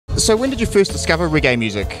So when did you first discover reggae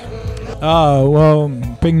music? Oh, well,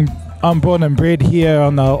 I'm born and bred here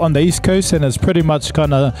on the East Coast, and it's pretty much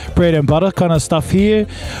kind of bread and butter kind of stuff here.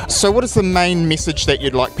 So what is the main message that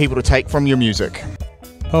you'd like people to take from your music?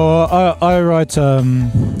 Oh, I write.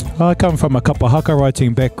 I come from a couple haka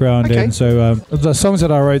writing background, Okay. and so the songs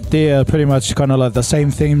that I wrote there are pretty much kind of like the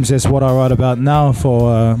same themes as what I write about now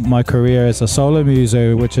for my career as a solo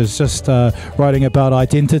muso, which is just writing about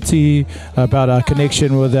identity, about our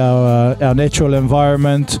connection with our natural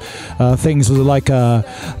environment, things like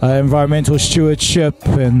environmental stewardship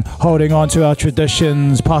and holding on to our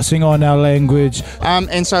traditions, passing on our language.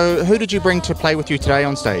 And so who did you bring to play with you today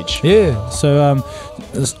on stage? Yeah, so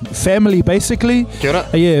family basically. Kia ora.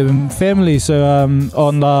 Yeah, family. So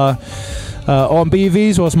on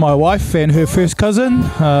BVs was my wife and her first cousin,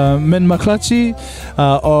 Min Maklachi.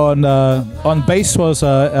 On bass was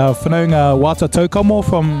our whanaunga Wata Taukamo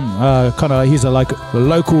from he's a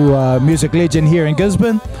local music legend here in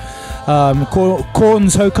Gisborne.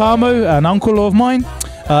 Corns Hokamo, an uncle of mine.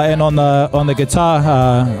 And on the guitar,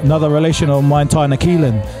 another relation of mine, Taina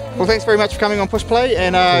Keelan. Well, thanks very much for coming on Push Play,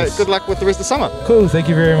 and good luck with the rest of the summer. Cool, thank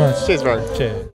you very much. Cheers, bro. Cheers.